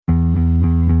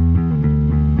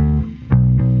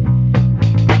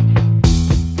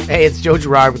Hey, it's Joe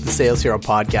Girard with the Sales Hero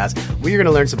Podcast. We're going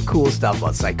to learn some cool stuff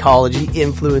about psychology,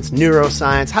 influence,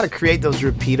 neuroscience, how to create those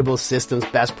repeatable systems,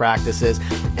 best practices,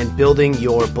 and building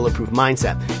your bulletproof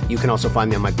mindset. You can also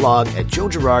find me on my blog at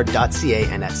joegirard.ca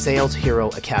and at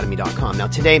salesheroacademy.com. Now,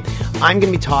 today, I'm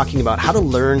going to be talking about how to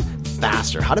learn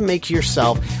faster, how to make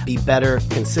yourself be better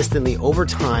consistently over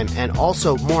time, and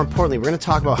also, more importantly, we're going to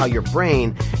talk about how your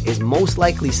brain is most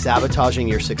likely sabotaging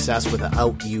your success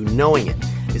without you knowing it.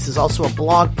 This is also a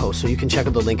blog post, so you can check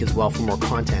out the link as well for more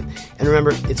content. And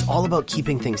remember, it's all about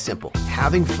keeping things simple,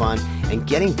 having fun, and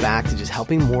getting back to just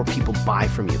helping more people buy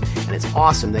from you. And it's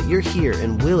awesome that you're here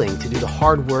and willing to do the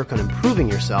hard work on improving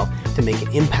yourself to make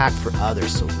an impact for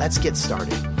others. So let's get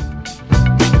started.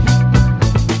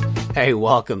 Hey,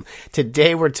 welcome.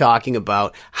 Today we're talking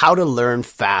about how to learn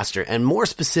faster, and more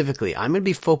specifically, I'm going to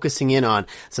be focusing in on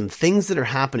some things that are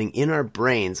happening in our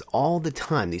brains all the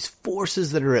time, these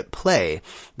forces that are at play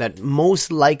that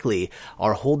most likely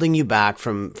are holding you back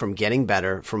from getting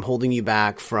better, from holding you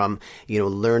back from,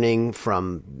 learning,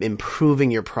 from improving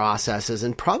your processes,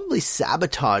 and probably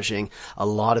sabotaging a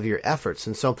lot of your efforts.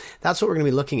 And so that's what we're going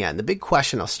to be looking at. And the big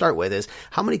question I'll start with is,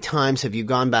 how many times have you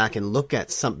gone back and looked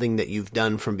at something that you've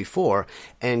done from before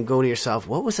and go to yourself,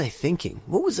 what was I thinking?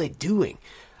 What was I doing?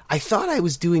 I thought I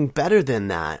was doing better than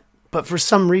that, but for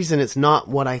some reason it's not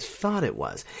what I thought it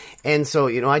was. And so,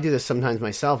 I do this sometimes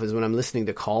myself, is when I'm listening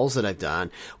to calls that I've done,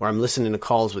 or I'm listening to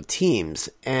calls with teams,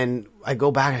 and I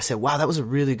go back and I say, wow, that was a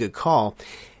really good call.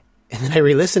 And then I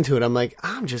re-listen to it. I'm like,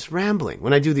 I'm just rambling.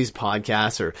 When I do these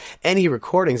podcasts or any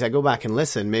recordings, I go back and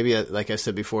listen. Maybe, like I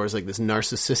said before, it's like this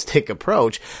narcissistic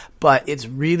approach, but it's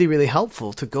really, really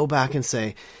helpful to go back and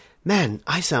say, man,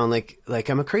 I sound like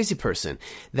I'm a crazy person,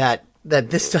 that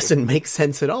this doesn't make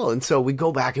sense at all. And so we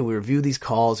go back and we review these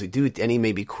calls. We do any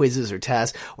maybe quizzes or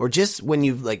tests, or just when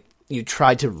you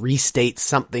tried to restate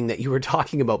something that you were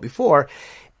talking about before,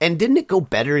 and didn't it go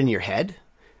better in your head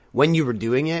when you were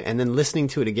doing it? And then listening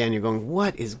to it again, you're going,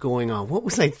 what is going on? What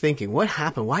was I thinking? What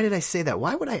happened? Why did I say that?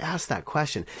 Why would I ask that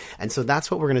question? And so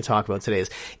that's what we're going to talk about today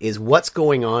is what's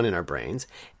going on in our brains.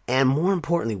 And more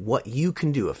importantly, what you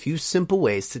can do, a few simple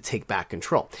ways to take back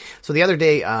control. So the other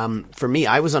day, for me,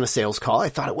 I was on a sales call. I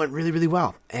thought it went really, really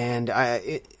well. And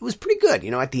it was pretty good.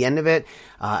 At the end of it,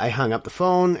 I hung up the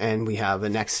phone and we have a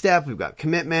next step. We've got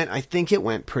commitment. I think it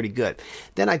went pretty good.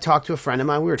 Then I talked to a friend of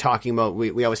mine. We were talking about,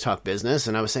 we always talk business.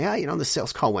 And I was saying, the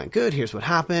sales call went good. Here's what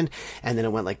happened. And then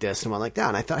it went like this and went like that.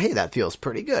 And I thought, hey, that feels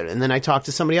pretty good. And then I talked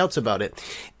to somebody else about it.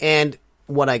 And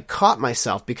what I caught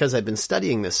myself, because I've been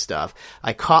studying this stuff,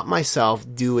 I caught myself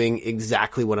doing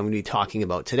exactly what I'm going to be talking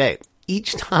about today.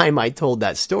 Each time I told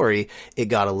that story, it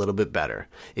got a little bit better.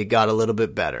 It got a little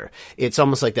bit better. It's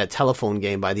almost like that telephone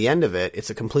game. By the end of it, it's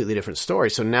a completely different story.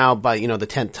 So now by, the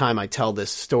 10th time I tell this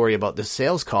story about this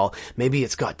sales call, maybe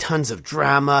it's got tons of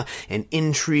drama and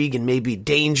intrigue and maybe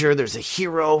danger. There's a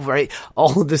hero, right?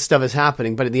 All of this stuff is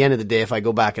happening. But at the end of the day, if I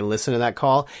go back and listen to that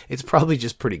call, it's probably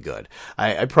just pretty good.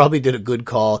 I probably did a good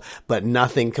call, but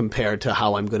nothing compared to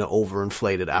how I'm going to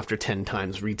overinflate it after 10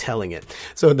 times retelling it.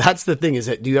 So that's the thing, is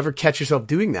that do you ever catch yourself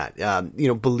doing that?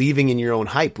 Believing in your own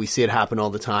hype. We see it happen all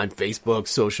the time. Facebook,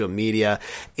 social media,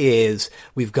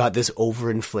 we've got this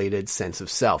overinflated sense of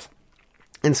self.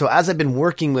 And so as I've been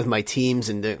working with my teams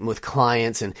and with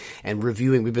clients and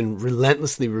reviewing, we've been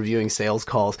relentlessly reviewing sales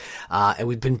calls, and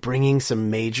we've been bringing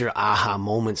some major aha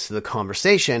moments to the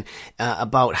conversation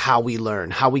about how we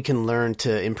learn, how we can learn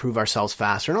to improve ourselves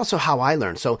faster, and also how I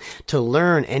learn. So to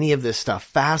learn any of this stuff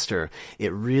faster,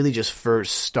 it really just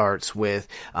first starts with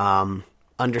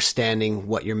understanding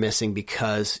what you're missing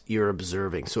because you're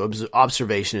observing. So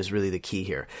observation is really the key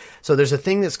here. So there's a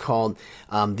thing that's called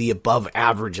the above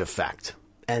average effect.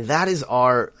 And that is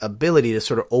our ability to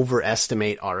sort of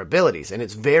overestimate our abilities. And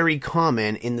it's very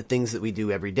common in the things that we do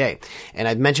every day. And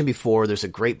I've mentioned before, there's a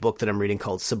great book that I'm reading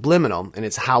called Subliminal, and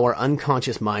it's how our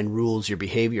unconscious mind rules your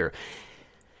behavior.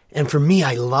 And for me,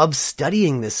 I love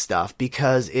studying this stuff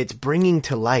because it's bringing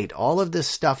to light all of this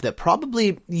stuff that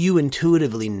probably you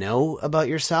intuitively know about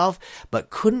yourself, but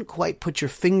couldn't quite put your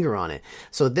finger on it.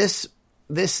 So this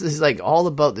is like all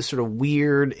about the sort of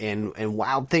weird and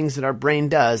wild things that our brain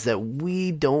does that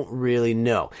we don't really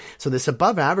know. So this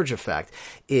above average effect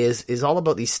is all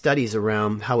about these studies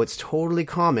around how it's totally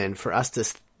common for us to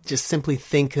just simply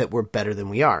think that we're better than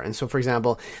we are. And so, for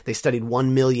example, they studied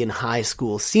 1 million high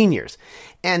school seniors,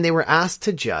 and they were asked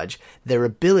to judge their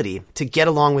ability to get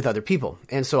along with other people.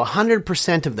 And so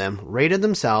 100% of them rated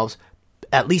themselves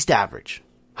at least average.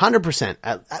 100%,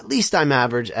 at least I'm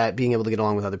average at being able to get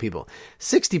along with other people.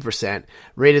 60%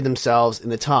 rated themselves in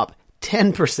the top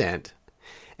 10%,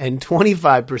 and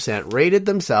 25% rated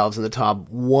themselves in the top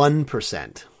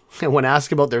 1%. And when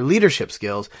asked about their leadership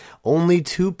skills, only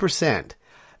 2%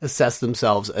 assess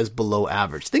themselves as below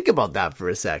average. Think about that for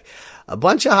a sec. A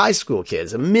bunch of high school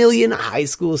kids, 1 million high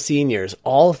school seniors,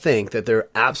 all think that they're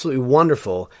absolutely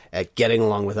wonderful at getting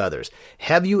along with others.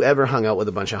 Have you ever hung out with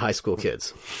a bunch of high school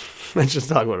kids? Let's just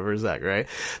talk about it for a sec, right?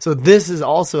 So this is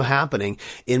also happening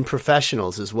in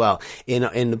professionals as well,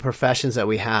 in the professions that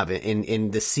we have,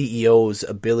 in the CEO's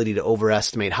ability to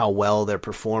overestimate how well they're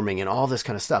performing and all this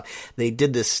kind of stuff. They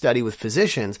did this study with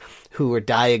physicians who were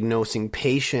diagnosing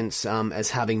patients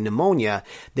as having pneumonia.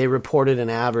 They reported an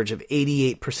average of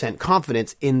 88%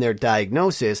 confidence in their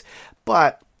diagnosis,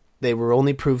 but they were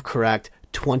only proved correct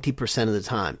 20% of the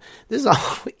time. This is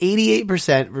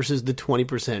 88% versus the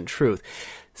 20% truth.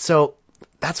 So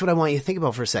that's what I want you to think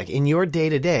about for a sec. In your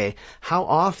day-to-day, how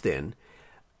often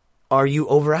are you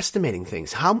overestimating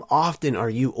things? How often are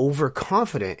you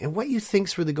overconfident in what you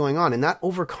think's really going on? And that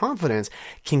overconfidence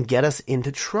can get us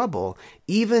into trouble.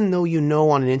 Even though you know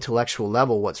on an intellectual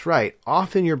level what's right,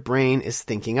 often your brain is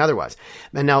thinking otherwise.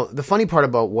 And now, the funny part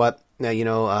about what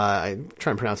I try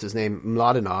and pronounce his name,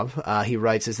 Mladenov, he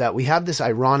writes, is that we have this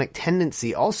ironic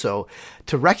tendency also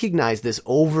to recognize this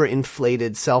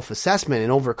overinflated self-assessment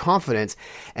and overconfidence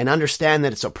and understand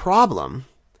that it's a problem,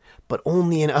 but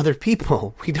only in other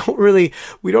people. We don't really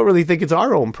think it's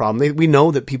our own problem. We know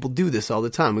that people do this all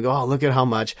the time. We go, oh, look at how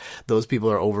much those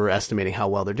people are overestimating how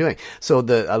well they're doing. So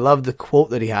I love the quote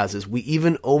that he has is, we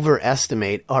even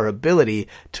overestimate our ability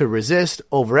to resist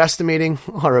overestimating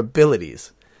our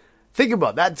abilities. Think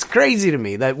about that. That's crazy to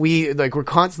me that we're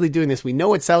constantly doing this. We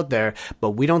know it's out there,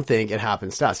 but we don't think it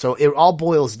happens to us. So it all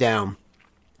boils down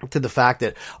to the fact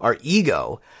that our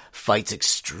ego fights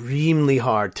extremely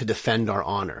hard to defend our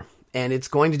honor. And it's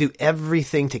going to do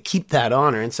everything to keep that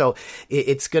honor. And so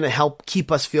it's going to help keep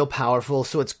us feel powerful.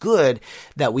 So it's good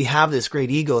that we have this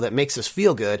great ego that makes us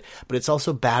feel good, but it's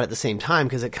also bad at the same time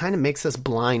because it kind of makes us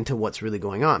blind to what's really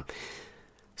going on.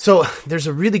 So there's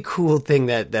a really cool thing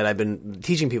that I've been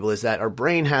teaching people is that our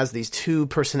brain has these two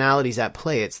personalities at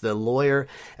play. It's the lawyer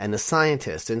and the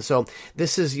scientist. And so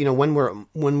this is, when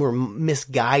we're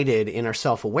misguided in our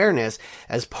self-awareness,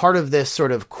 as part of this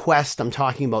sort of quest I'm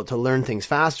talking about to learn things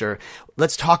faster,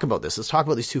 let's talk about this. Let's talk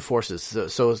about these two forces.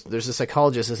 So there's a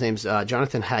psychologist, his name's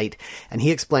Jonathan Haidt, and he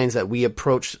explains that we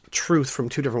approach truth from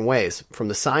two different ways, from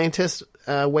the scientist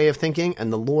way of thinking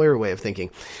and the lawyer way of thinking.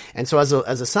 And so as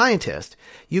a scientist,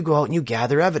 you go out and you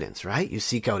gather evidence, right? You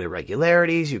seek out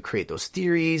irregularities, you create those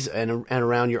theories and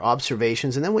around your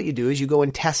observations. And then what you do is you go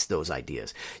and test those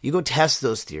ideas. You go test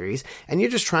those theories and you're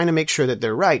just trying to make sure that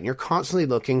they're right. And you're constantly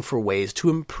looking for ways to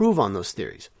improve on those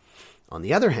theories. On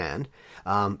the other hand,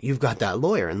 you've got that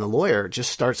lawyer, and the lawyer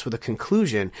just starts with a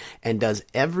conclusion and does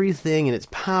everything in its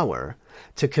power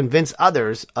to convince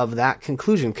others of that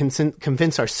conclusion,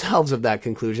 convince ourselves of that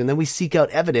conclusion. Then we seek out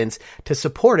evidence to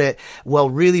support it while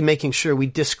really making sure we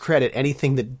discredit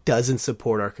anything that doesn't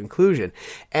support our conclusion.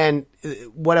 And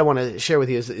what I want to share with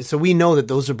you is, so we know that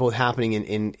those are both happening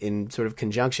in sort of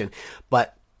conjunction,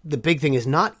 but the big thing is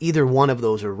not either one of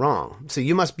those are wrong. So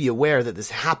you must be aware that this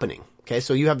is happening. Okay,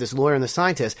 so you have this lawyer and the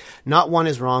scientist. Not one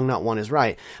is wrong, not one is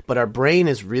right. But our brain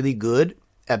is really good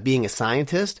at being a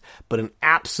scientist, but an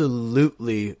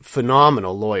absolutely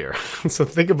phenomenal lawyer. So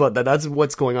think about that. That's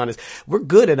what's going on is we're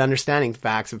good at understanding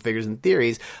facts and figures and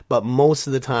theories, but most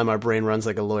of the time our brain runs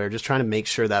like a lawyer, just trying to make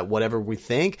sure that whatever we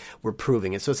think, we're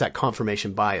proving it. So it's that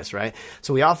confirmation bias, right?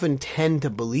 So we often tend to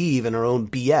believe in our own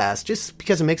BS just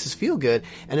because it makes us feel good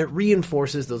and it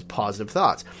reinforces those positive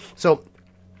thoughts. So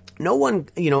no one,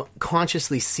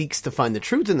 consciously seeks to find the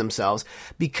truth in themselves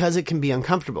because it can be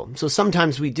uncomfortable. So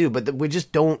sometimes we do, but we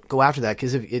just don't go after that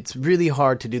because it's really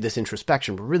hard to do this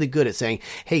introspection. We're really good at saying,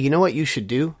 hey, you know what you should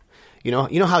do? You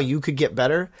know how you could get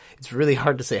better? It's really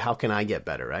hard to say, how can I get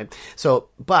better, right? So,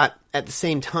 but at the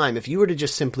same time, if you were to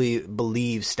just simply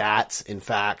believe stats and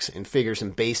facts and figures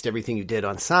and based everything you did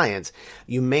on science,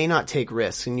 you may not take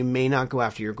risks and you may not go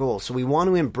after your goals. So we want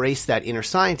to embrace that inner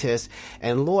scientist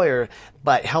and lawyer,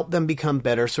 but help them become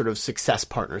better sort of success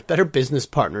partners, better business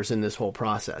partners in this whole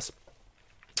process.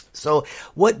 So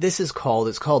what this is called,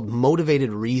 it's called motivated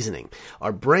reasoning.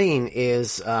 Our brain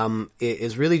is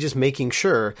really just making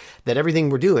sure that everything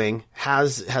we're doing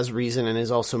has reason and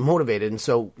is also motivated. And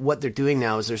so what they're doing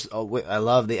now is I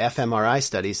love the fMRI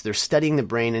studies. They're studying the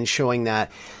brain and showing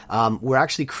that we're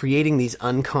actually creating these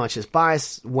unconscious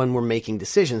bias when we're making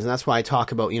decisions. And that's why I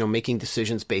talk about, making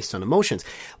decisions based on emotions.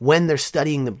 When they're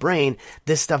studying the brain,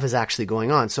 this stuff is actually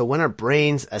going on. So when our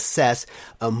brains assess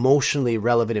emotionally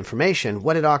relevant information,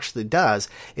 what it actually does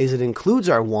is it includes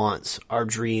our wants, our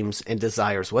dreams, and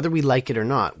desires, whether we like it or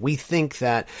not. We think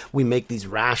that we make these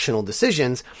rational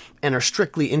decisions and are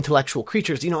strictly intellectual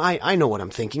creatures. I know what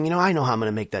I'm thinking. I know how I'm going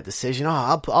to make that decision.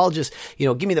 I'll just,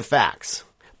 give me the facts.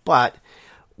 But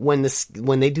when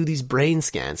they do these brain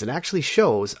scans, it actually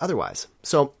shows otherwise.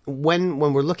 So when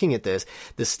we're looking at this,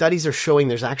 the studies are showing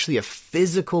there's actually a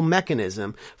physical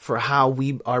mechanism for how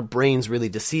our brains really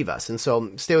deceive us. And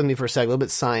so stay with me for a second, a little bit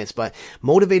of science, but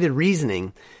motivated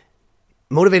reasoning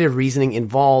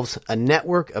involves a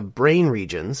network of brain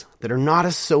regions that are not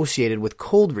associated with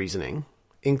cold reasoning,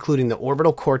 including the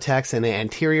orbital cortex and the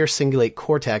anterior cingulate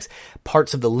cortex,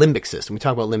 parts of the limbic system. We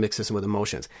talk about limbic system with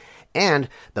emotions. And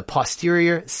the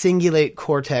posterior cingulate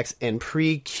cortex and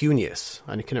precuneus,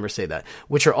 I can never say that,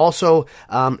 which are also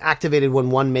activated when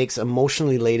one makes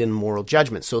emotionally laden moral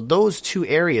judgments. So those two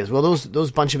areas,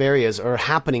 those bunch of areas are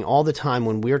happening all the time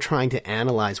when we're trying to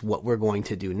analyze what we're going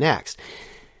to do next.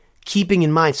 Keeping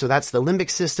in mind, so that's the limbic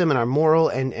system and our moral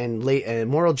and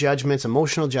moral judgments,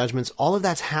 emotional judgments, all of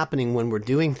that's happening when we're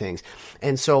doing things.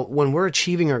 And so when we're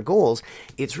achieving our goals,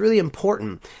 it's really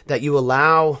important that you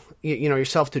allow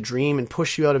yourself to dream and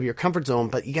push you out of your comfort zone.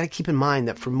 But you got to keep in mind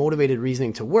that for motivated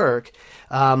reasoning to work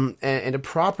and to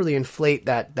properly inflate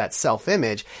that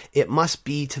self-image, it must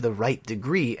be to the right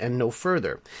degree and no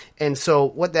further. And so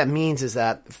what that means is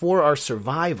that for our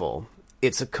survival,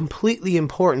 it's completely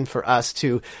important for us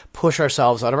to push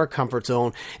ourselves out of our comfort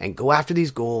zone and go after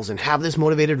these goals and have this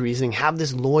motivated reasoning, have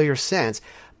this lawyer sense.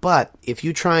 But if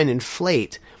you try and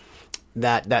inflate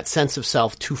that sense of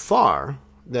self too far,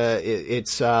 you're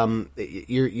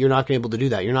not going to be able to do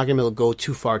that. You're not going to be able to go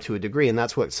too far to a degree, and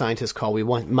that's what scientists call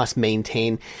must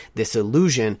maintain this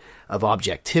illusion of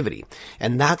objectivity.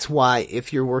 And that's why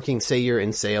if you're working, say you're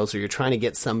in sales or you're trying to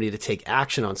get somebody to take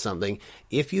action on something,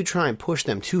 if you try and push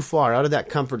them too far out of that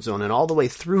comfort zone and all the way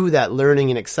through that learning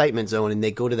and excitement zone and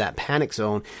they go to that panic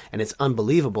zone and it's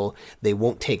unbelievable, they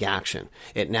won't take action.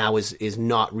 It now is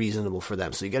not reasonable for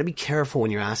them. So you got to be careful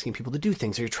when you're asking people to do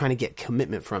things or you're trying to get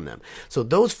commitment from them. So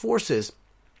those forces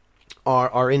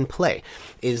are in play,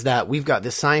 is that we've got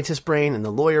the scientist brain and the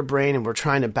lawyer brain, and we're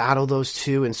trying to battle those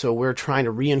two. And so we're trying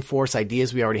to reinforce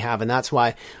ideas we already have. And that's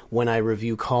why when I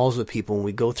review calls with people, when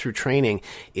we go through training,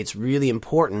 it's really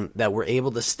important that we're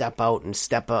able to step out and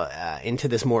step into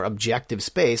this more objective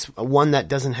space, one that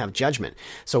doesn't have judgment.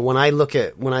 So when I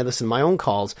listen to my own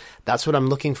calls, that's what I'm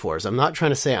looking for. Is I'm not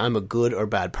trying to say I'm a good or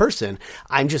bad person.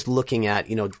 I'm just looking at,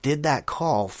 did that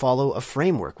call follow a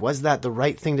framework? Was that the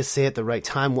right thing to say at the right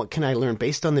time? What can I learn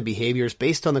based on the behaviors,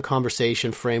 based on the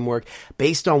conversation framework,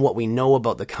 based on what we know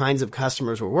about the kinds of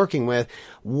customers we're working with?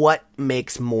 What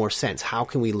makes more sense? How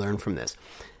can we learn from this?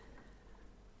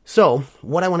 So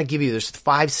what I want to give you, there's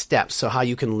 5 steps so how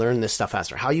you can learn this stuff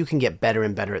faster, how you can get better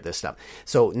and better at this stuff.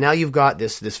 So now you've got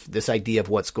this idea of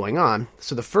what's going on.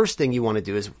 So the first thing you want to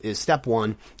do is step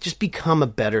 1, just become a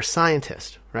better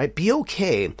scientist, right? Be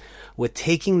okay with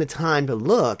taking the time to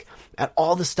look at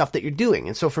all the stuff that you're doing.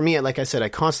 And so for me, like I said, I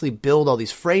constantly build all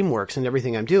these frameworks and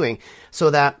everything I'm doing so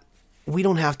that we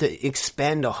don't have to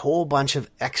expend a whole bunch of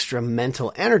extra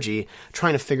mental energy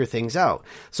trying to figure things out.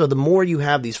 So the more you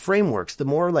have these frameworks, the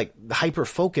more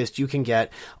hyper-focused you can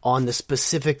get on the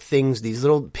specific things, these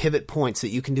little pivot points that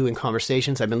you can do in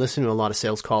conversations. I've been listening to a lot of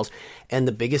sales calls, and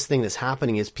the biggest thing that's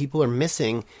happening is people are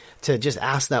missing to just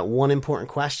ask that one important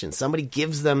question. Somebody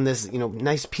gives them this,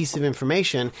 nice piece of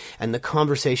information, and the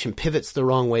conversation pivots the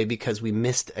wrong way because we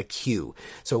missed a cue.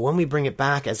 So when we bring it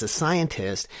back as a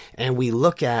scientist and we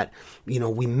look at,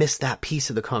 we missed that piece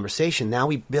of the conversation, now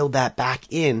we build that back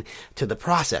in to the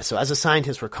process. So as a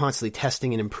scientist, we're constantly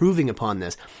testing and improving upon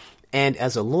this. And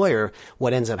as a lawyer,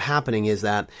 what ends up happening is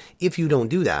that if you don't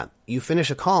do that, you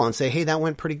finish a call and say, hey, that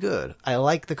went pretty good. I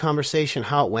like the conversation,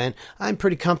 how it went. I'm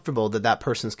pretty comfortable that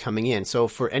person's coming in. So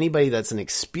for anybody that's an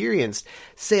experienced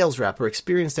sales rep or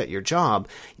experienced at your job,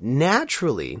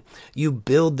 naturally you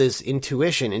build this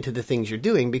intuition into the things you're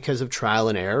doing because of trial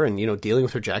and error and, dealing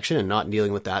with rejection and not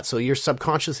dealing with that. So you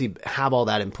subconsciously have all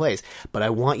that in place. But I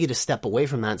want you to step away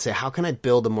from that and say, how can I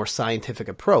build a more scientific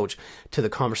approach to the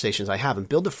conversations I have and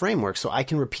build a framework so I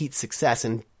can repeat success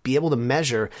and be able to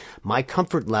measure my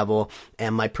comfort level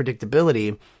and my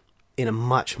predictability in a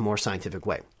much more scientific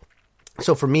way.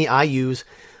 So for me, I use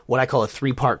what I call a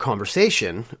 3-part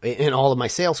conversation in all of my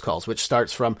sales calls, which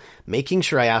starts from making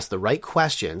sure I ask the right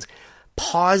questions,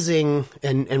 pausing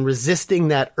and resisting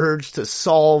that urge to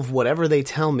solve whatever they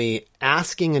tell me,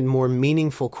 asking a more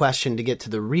meaningful question to get to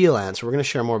the real answer. We're going to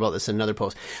share more about this in another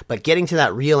post, but getting to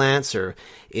that real answer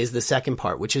is the second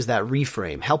part, which is that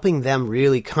reframe, helping them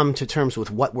really come to terms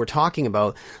with what we're talking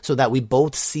about so that we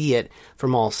both see it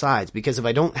from all sides. Because if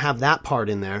I don't have that part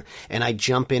in there and I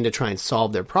jump in to try and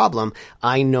solve their problem,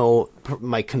 I know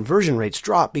my conversion rates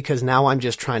drop because now I'm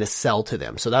just trying to sell to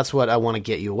them. So that's what I want to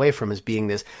get you away from, is being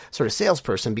this sort of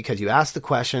salesperson, because you ask the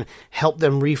question, help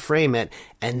them reframe it,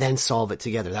 and then solve it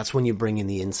together. That's when you bring in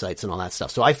the insights and all that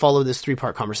stuff. So I follow this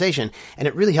 3-part conversation, and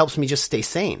it really helps me just stay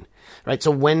sane, right?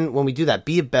 So when we do that,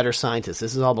 be a better scientist.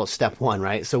 This is all about step 1,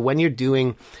 right? So when you're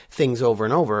doing things over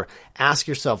and over, ask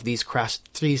yourself this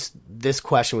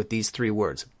question with these 3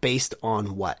 words. Based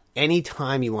on what?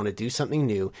 Anytime you want to do something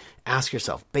new, ask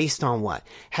yourself, based on what?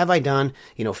 Have I done,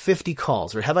 50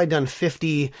 calls, or have I done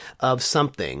 50 of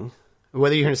something?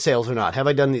 Whether you're in sales or not, have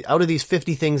I done out of these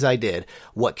 50 things I did,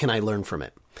 what can I learn from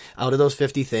it? Out of those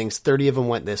 50 things, 30 of them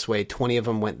went this way, 20 of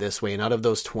them went this way, and out of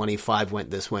those 25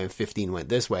 went this way and 15 went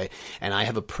this way, and I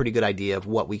have a pretty good idea of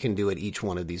what we can do at each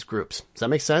one of these groups. Does that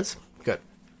make sense? Good.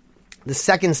 The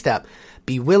second step,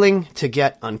 be willing to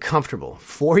get uncomfortable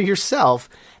for yourself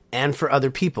and for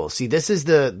other people. See, this is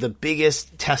the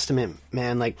biggest testament,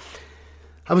 man. Like,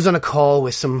 I was on a call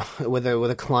with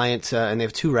a client, and they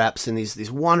have 2 reps, and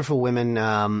these wonderful women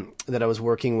that I was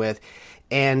working with,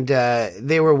 and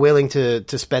they were willing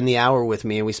to spend the hour with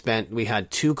me. And we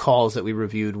had 2 calls that we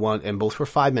reviewed, one, and both were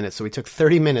 5 minutes. So we took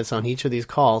 30 minutes on each of these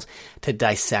calls to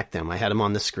dissect them. I had them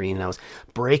on the screen, and I was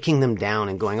breaking them down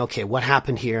and going, okay, what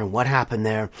happened here and what happened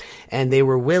there? And they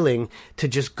were willing to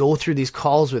just go through these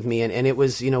calls with me. And it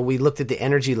was, we looked at the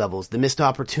energy levels, the missed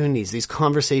opportunities, these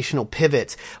conversational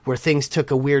pivots where things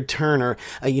took a weird turn, or,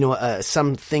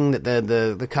 something that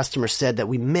the customer said that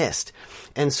we missed.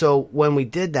 And so when we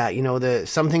did that,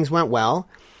 some things went well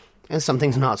and some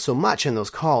things not so much in those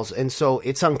calls. And so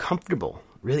it's uncomfortable.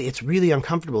 Really, it's really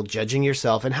uncomfortable judging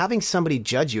yourself and having somebody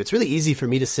judge you. It's really easy for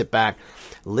me to sit back,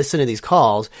 listen to these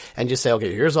calls, and just say,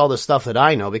 okay, here's all the stuff that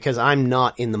I know, because I'm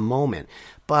not in the moment.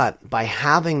 But by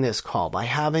having this call, by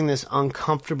having this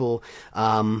uncomfortable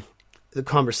the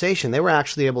conversation, they were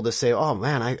actually able to say, oh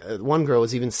man, one girl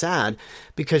was even sad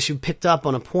because she picked up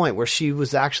on a point where she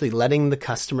was actually letting the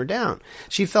customer down.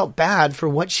 She felt bad for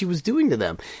what she was doing to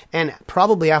them. And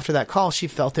probably after that call, she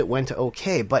felt it went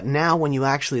okay. But now when you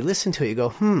actually listen to it, you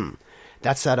go,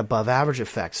 that's that above average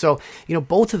effect. So,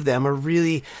 both of them are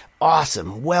really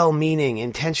awesome, well-meaning,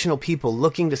 intentional people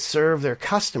looking to serve their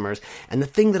customers. And the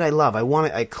thing that I love,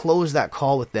 I close that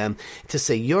call with them to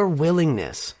say, your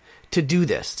willingness to do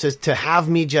this, to have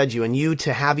me judge you and you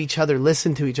to have each other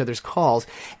listen to each other's calls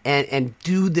and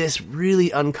do this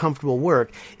really uncomfortable work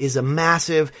is a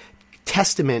massive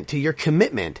testament to your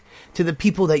commitment to the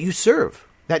people that you serve,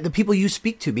 that the people you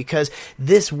speak to, because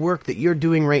this work that you're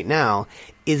doing right now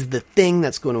is the thing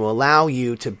that's going to allow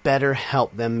you to better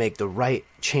help them make the right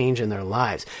change in their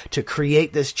lives. To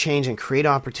create this change and create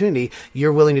opportunity,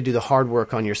 you're willing to do the hard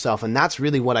work on yourself. And that's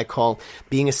really what I call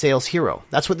being a sales hero.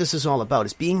 That's what this is all about,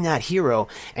 is being that hero.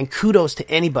 And kudos to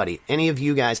anybody, any of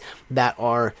you guys that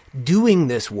are doing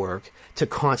this work to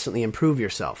constantly improve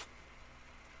yourself.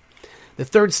 The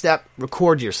third step,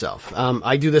 record yourself.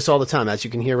 I do this all the time. As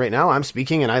you can hear right now, I'm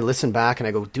speaking and I listen back and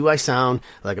I go, do I sound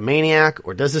like a maniac,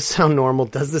 or does this sound normal?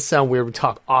 Does this sound weird? We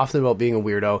talk often about being a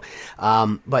weirdo.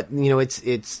 But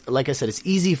it's like I said, it's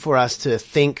easy for us to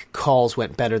think calls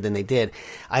went better than they did.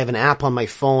 I have an app on my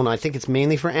phone. I think it's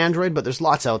mainly for Android, but there's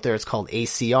lots out there. It's called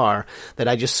ACR that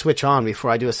I just switch on before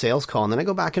I do a sales call. And then I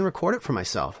go back and record it for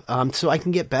myself. So I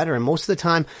can get better. And most of the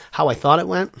time, how I thought it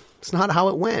went, it's not how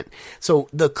it went. So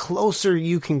the closer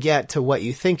you can get to what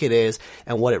you think it is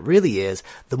and what it really is,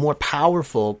 the more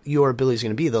powerful your ability is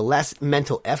going to be. The less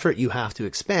mental effort you have to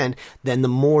expend, then the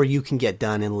more you can get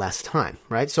done in less time,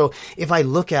 right? So if I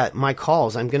look at my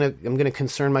calls, I'm going to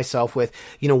concern myself with,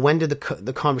 when did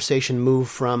the conversation move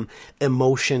from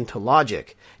emotion to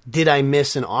logic? Did I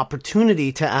miss an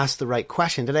opportunity to ask the right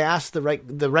question? Did I ask the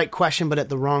right question but at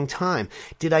the wrong time?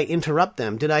 Did I interrupt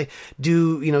them? Did I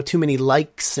do too many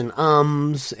likes and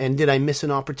ums? And did I miss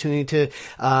an opportunity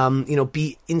to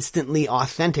be instantly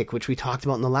authentic, which we talked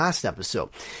about in the last episode?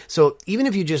 So even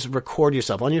if you just record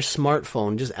yourself on your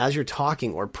smartphone just as you're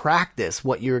talking, or practice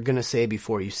what you're going to say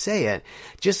before you say it,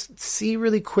 just see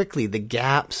really quickly the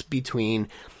gaps between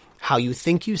how you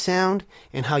think you sound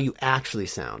and how you actually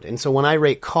sound. And so when I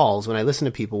rate calls, when I listen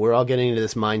to people, we're all getting into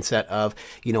this mindset of,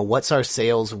 what's our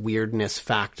sales weirdness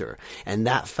factor? And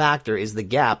that factor is the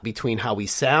gap between how we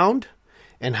sound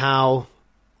and how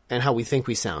and how we think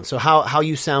we sound. So how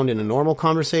you sound in a normal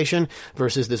conversation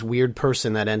versus this weird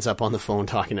person that ends up on the phone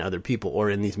talking to other people or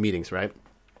in these meetings, right?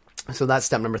 So that's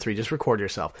step number 3. Just record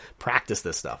yourself. Practice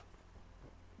this stuff.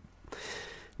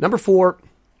 Number 4,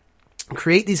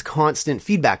 create these constant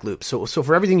feedback loops. So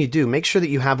for everything you do, make sure that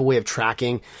you have a way of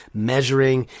tracking,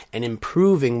 measuring, and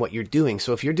improving what you're doing.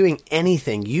 So if you're doing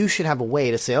anything, you should have a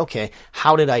way to say, okay,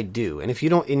 how did I do? And if you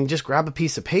don't, and just grab a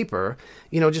piece of paper,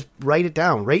 just write it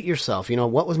down, rate yourself.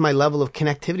 What was my level of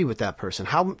connectivity with that person?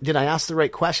 How did I ask the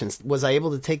right questions? Was I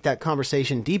able to take that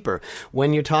conversation deeper?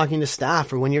 When you're talking to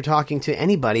staff or when you're talking to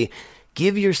anybody,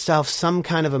 give yourself some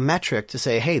kind of a metric to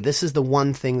say, hey, this is the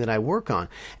one thing that I work on.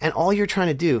 And all you're trying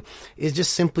to do is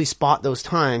just simply spot those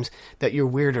times that you're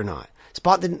weird or not.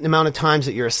 Spot the amount of times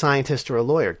that you're a scientist or a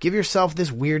lawyer. Give yourself this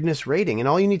weirdness rating. And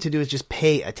all you need to do is just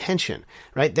pay attention,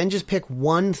 right? Then just pick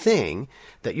one thing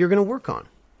that you're going to work on.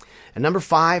 And number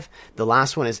 5, the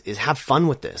last one is have fun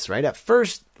with this, right? At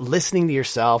first, listening to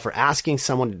yourself or asking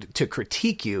someone to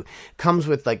critique you comes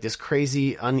with like this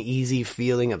crazy, uneasy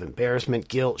feeling of embarrassment,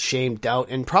 guilt, shame, doubt,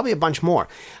 and probably a bunch more.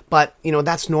 But,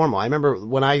 that's normal. I remember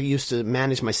when I used to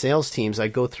manage my sales teams,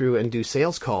 I'd go through and do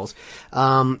sales calls.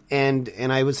 And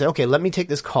I would say, okay, let me take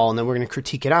this call and then we're going to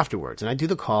critique it afterwards. And I'd do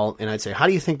the call and I'd say, how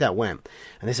do you think that went?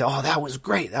 And they say, oh, that was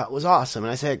great. That was awesome.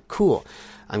 And I said, cool.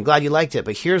 I'm glad you liked it,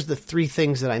 but here's the 3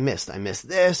 things that I missed. I missed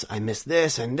this,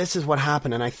 and this is what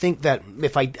happened. And I think that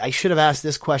if I should have asked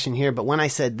this question here, but when I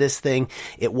said this thing,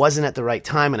 it wasn't at the right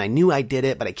time, and I knew I did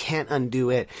it, but I can't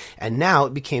undo it. And now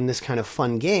it became this kind of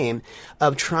fun game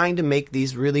of trying to make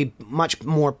these really much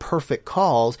more perfect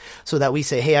calls so that we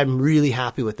say, hey, I'm really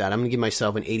happy with that. I'm going to give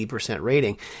myself an 80%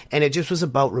 rating. And it just was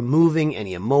about removing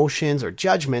any emotions or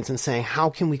judgments and saying, how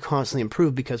can we constantly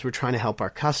improve because we're trying to help our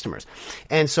customers?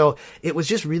 And so it was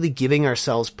just really giving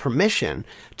ourselves permission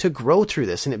to grow through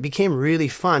this. And it became really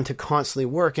fun to constantly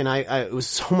work. And it was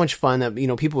so much fun that,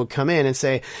 people would come in and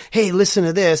say, hey, listen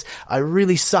to this. I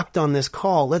really sucked on this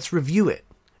call. Let's review it.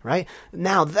 Right?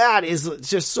 Now that is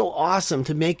just so awesome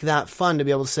to make that fun to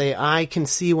be able to say, I can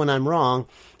see when I'm wrong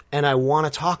and I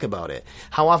want to talk about it.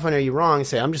 How often are you wrong? And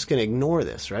say, I'm just going to ignore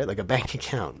this, right? Like a bank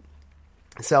account.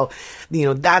 So,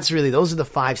 those are the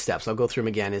 5 steps. I'll go through them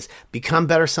again is become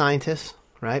better scientists.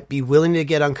 Right? Be willing to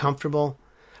get uncomfortable,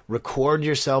 record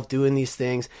yourself doing these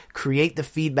things, create the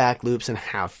feedback loops, and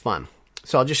have fun.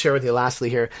 So I'll just share with you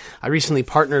lastly here. I recently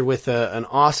partnered with an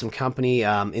awesome company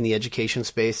in the education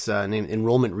space named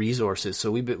Enrollment Resources.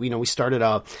 So we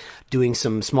started doing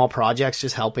some small projects,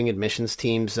 just helping admissions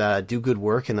teams do good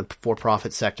work in the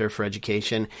for-profit sector for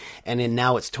education. And then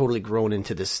now it's totally grown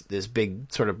into this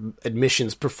big sort of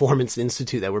admissions performance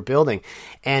institute that we're building.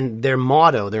 And their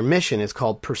motto, their mission is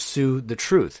called Pursue the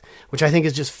Truth, which I think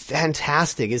is just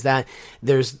fantastic. Is that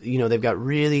they've got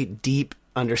really deep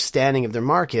understanding of their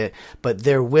market, but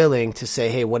they're willing to say,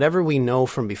 hey, whatever we know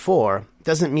from before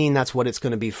doesn't mean that's what it's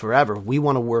going to be forever. We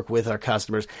want to work with our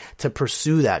customers to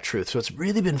pursue that truth. So it's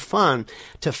really been fun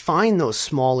to find those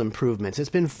small improvements. It's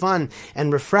been fun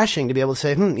and refreshing to be able to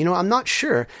say, I'm not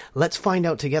sure. Let's find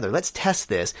out together. Let's test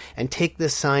this and take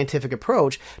this scientific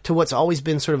approach to what's always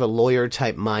been sort of a lawyer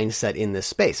type mindset in this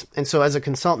space. And so as a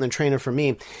consultant and trainer for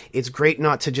me, it's great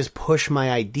not to just push my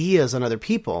ideas on other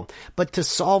people, but to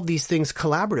solve these things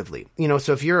collaboratively.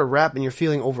 So if you're a rep and you're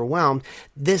feeling overwhelmed,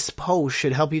 this post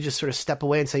should help you just sort of step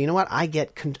away and say, you know what, I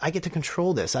get to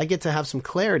control this. I get to have some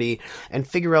clarity and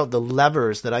figure out the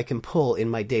levers that I can pull in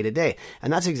my day-to-day.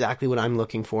 And that's exactly what I'm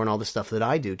looking for in all the stuff that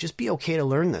I do. Just be okay to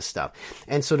learn this stuff.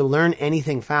 And so to learn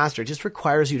anything faster just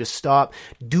requires you to stop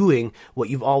doing what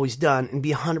you've always done and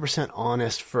be 100%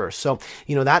 honest first. So,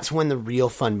 that's when the real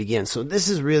fun begins. So this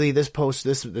is really, this post,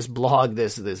 this blog,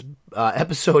 this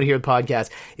episode here, podcast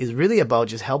is really about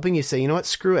just helping you say, you know what,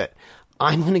 screw it.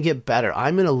 I'm going to get better.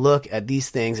 I'm going to look at these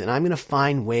things and I'm going to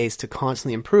find ways to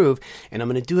constantly improve. And I'm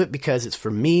going to do it because it's for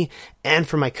me and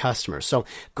for my customers. So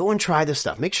go and try this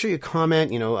stuff. Make sure you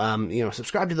comment,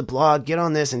 subscribe to the blog, get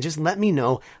on this and just let me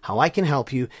know how I can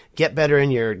help you get better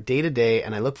in your day to day.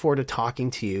 And I look forward to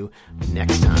talking to you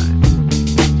next time.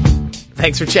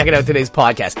 Thanks for checking out today's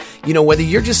podcast. Whether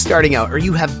you're just starting out or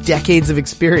you have decades of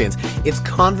experience, it's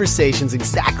conversations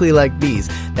exactly like these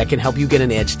that can help you get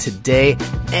an edge today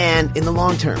and in the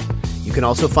long term. You can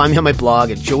also find me on my blog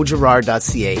at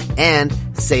joegerard.ca and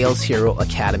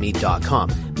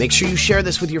salesheroacademy.com. Make sure you share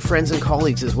this with your friends and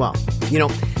colleagues as well.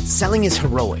 Selling is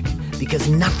heroic because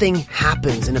nothing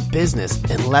happens in a business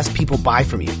unless people buy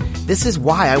from you. This is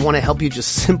why I want to help you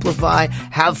just simplify,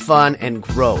 have fun, and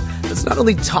grow. Let's not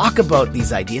only talk about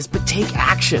these ideas, but take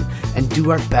action and do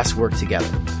our best work together.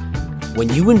 When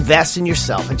you invest in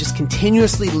yourself and just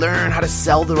continuously learn how to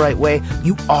sell the right way,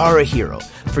 you are a hero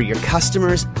for your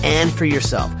customers and for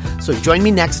yourself. So join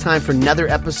me next time for another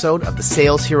episode of the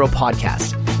Sales Hero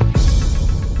Podcast.